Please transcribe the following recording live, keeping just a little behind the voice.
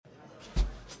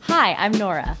Hi, I'm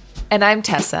Nora. And I'm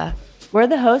Tessa. We're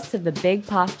the hosts of the Big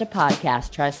Pasta Podcast.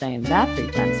 Try saying that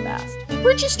 3 times fast.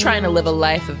 We're just trying to live a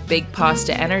life of big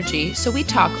pasta energy, so we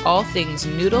talk all things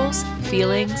noodles,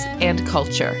 feelings, and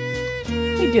culture.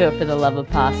 We do it for the love of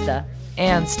pasta.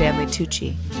 And Stanley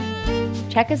Tucci.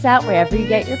 Check us out wherever you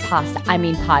get your podcasts.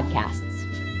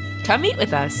 Come eat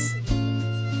with us.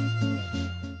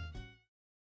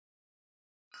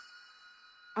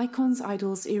 Icons,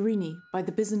 Idols, Irini by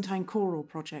the Byzantine Choral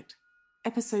Project.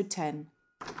 Episode 10.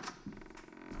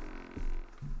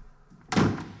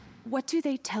 What do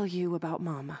they tell you about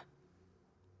Mama?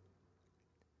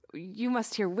 You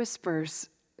must hear whispers.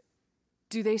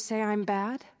 Do they say I'm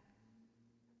bad?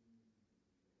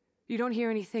 You don't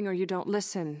hear anything or you don't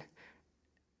listen.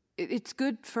 It's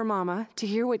good for Mama to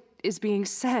hear what is being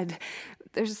said.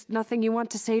 There's nothing you want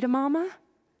to say to Mama?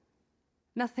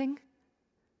 Nothing?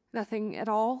 Nothing at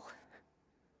all?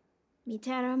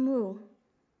 Miteramu,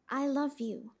 I love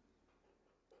you.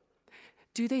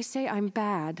 Do they say I'm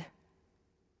bad?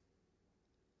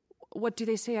 What do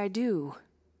they say I do?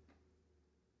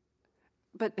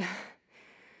 But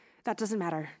that doesn't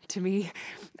matter to me.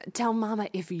 Tell Mama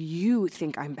if you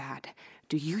think I'm bad.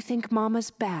 Do you think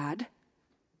Mama's bad?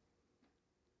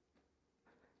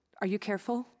 Are you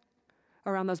careful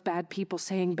around those bad people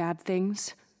saying bad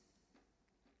things?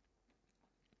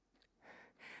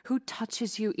 Who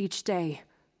touches you each day?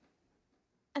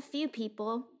 A few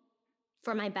people.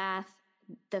 For my bath,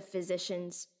 the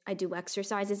physicians. I do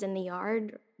exercises in the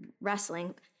yard,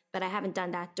 wrestling, but I haven't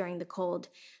done that during the cold.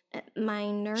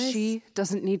 My nurse... She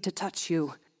doesn't need to touch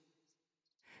you.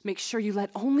 Make sure you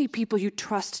let only people you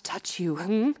trust touch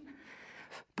you,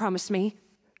 Promise me.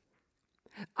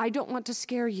 I don't want to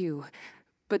scare you,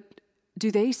 but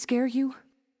do they scare you?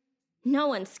 No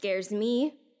one scares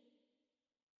me.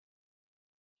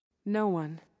 No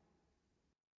one.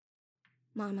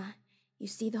 Mama, you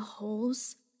see the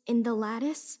holes in the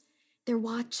lattice? They're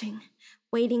watching,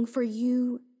 waiting for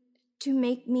you to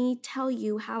make me tell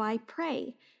you how I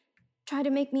pray. Try to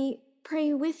make me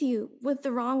pray with you with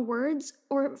the wrong words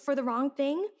or for the wrong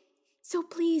thing. So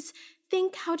please,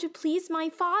 think how to please my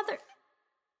Father.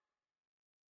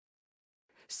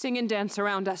 Sing and dance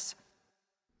around us.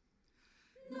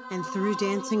 And through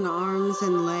dancing arms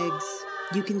and legs,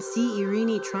 you can see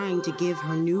Irini trying to give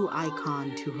her new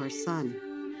icon to her son.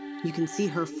 You can see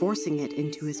her forcing it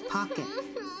into his pocket.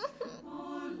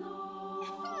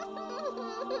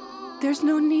 There's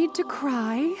no need to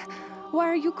cry. Why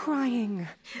are you crying?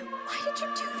 Why did you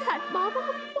do that, Mama?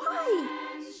 Why?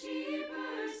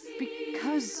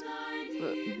 Because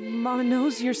Mama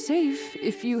knows you're safe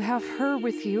if you have her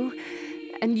with you,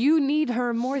 and you need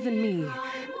her more than me.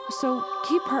 So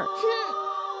keep her.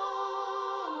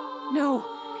 No,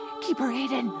 keep her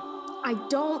hidden. I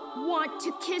don't want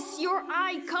to kiss your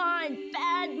icon.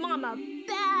 Bad, Mama,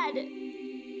 bad.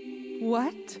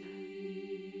 What?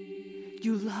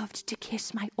 You loved to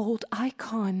kiss my old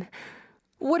icon.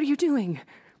 What are you doing?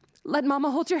 Let Mama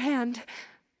hold your hand.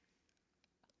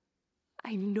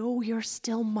 I know you're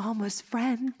still Mama's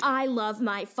friend. I love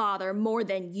my father more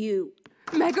than you.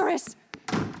 Megaris!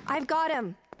 I've got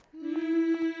him.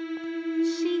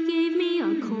 She gave me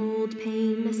a cold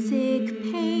pain, a sick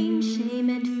pain, shame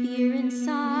and fear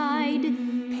inside.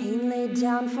 Pain laid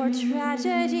down for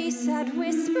tragedy, sad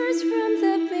whispers from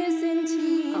the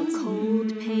Byzantines. A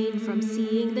cold pain from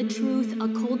seeing the truth, a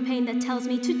cold pain that tells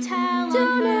me to tell Don't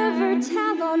on her. ever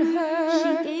tell on her.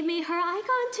 She gave me her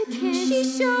icon to kiss. She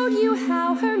showed you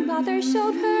how her mother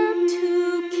showed her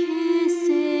to kiss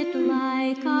it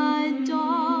like a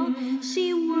doll.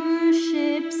 She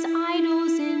worships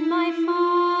idols in my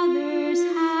father's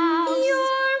house.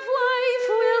 Your wife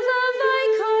will love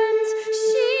icons.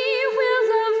 She will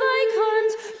love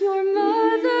icons. Your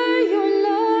mother, your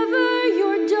lover,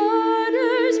 your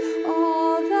daughters,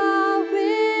 all the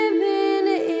women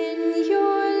in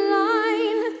your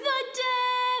line. The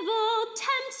devil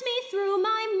tempts me through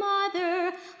my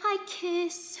mother. I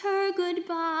kiss her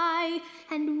goodbye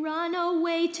and run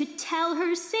away to tell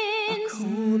her sins. A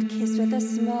cold kiss with a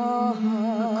small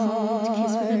heart. A cold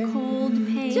kiss with a cold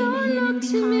pain. Don't hidden look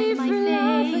to me behind for my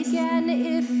love face. again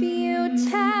if you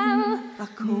tell. A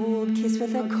cold kiss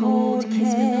with a cold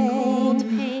kiss with a cold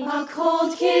pain. A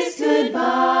cold kiss goodbye.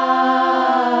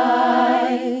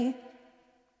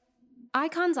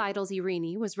 Icons, Idols,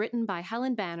 Irini was written by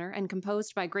Helen Banner and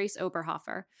composed by Grace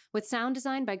Oberhofer, with sound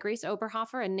design by Grace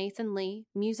Oberhofer and Nathan Lee,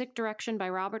 music direction by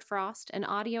Robert Frost, and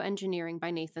audio engineering by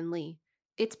Nathan Lee.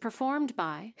 It's performed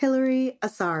by Hilary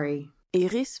Asari,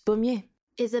 Iris Baumier,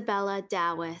 Isabella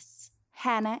Dawes,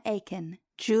 Hannah Aiken,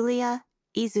 Julia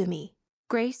Izumi,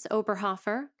 Grace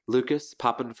Oberhofer, Lucas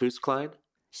Papenfusklein,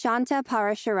 Shanta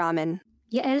Parasharaman,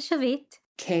 Yael Shavit,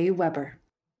 Kay Weber.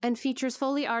 And features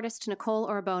Foley artist Nicole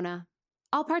Orbona.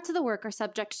 All parts of the work are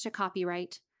subject to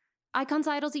copyright. Icons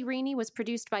Idols Irene was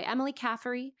produced by Emily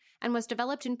Caffery and was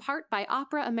developed in part by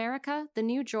Opera America, the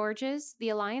New Georges, the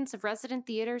Alliance of Resident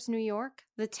Theaters New York,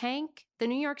 the Tank, the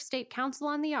New York State Council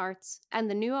on the Arts, and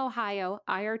the New Ohio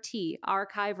IRT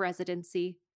Archive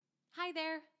Residency. Hi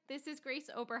there, this is Grace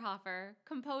Oberhofer,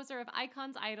 composer of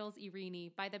Icons Idols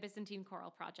Irene by the Byzantine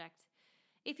Choral Project.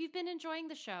 If you've been enjoying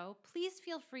the show, please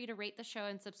feel free to rate the show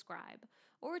and subscribe,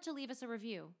 or to leave us a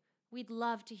review. We'd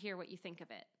love to hear what you think of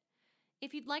it.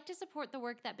 If you'd like to support the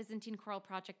work that Byzantine Choral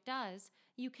Project does,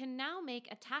 you can now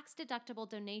make a tax-deductible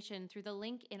donation through the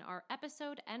link in our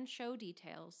episode and show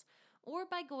details, or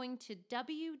by going to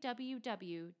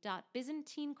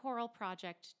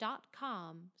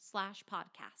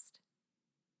www.byzantinechoralproject.com/podcast.